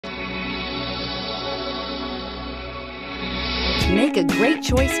Make a great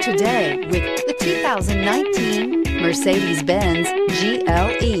choice today with the 2019 Mercedes-Benz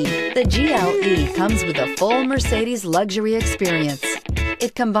GLE. The GLE comes with a full Mercedes luxury experience.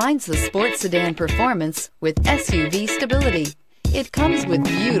 It combines the sports sedan performance with SUV stability. It comes with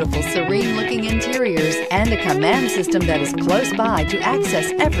beautiful, serene-looking interiors and a command system that is close by to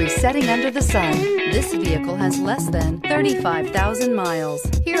access every setting under the sun. This vehicle has less than 35,000 miles.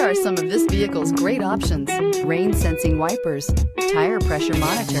 Here are some of this vehicle's great options: rain-sensing wipers, tire pressure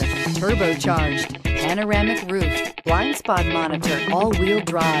monitor, turbocharged, panoramic roof, blind spot monitor, all-wheel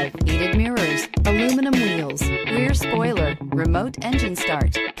drive, heated mirrors, aluminum wheels, rear spoiler, remote engine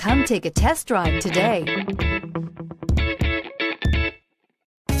start. Come take a test drive today.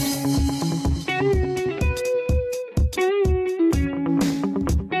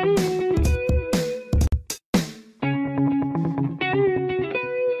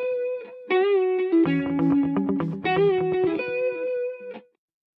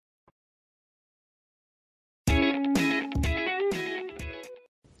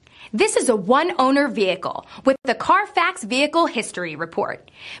 This is a one-owner vehicle with the Carfax Vehicle History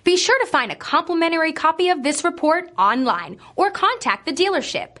Report. Be sure to find a complimentary copy of this report online or contact the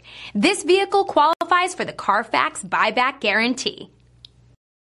dealership. This vehicle qualifies for the Carfax Buyback Guarantee.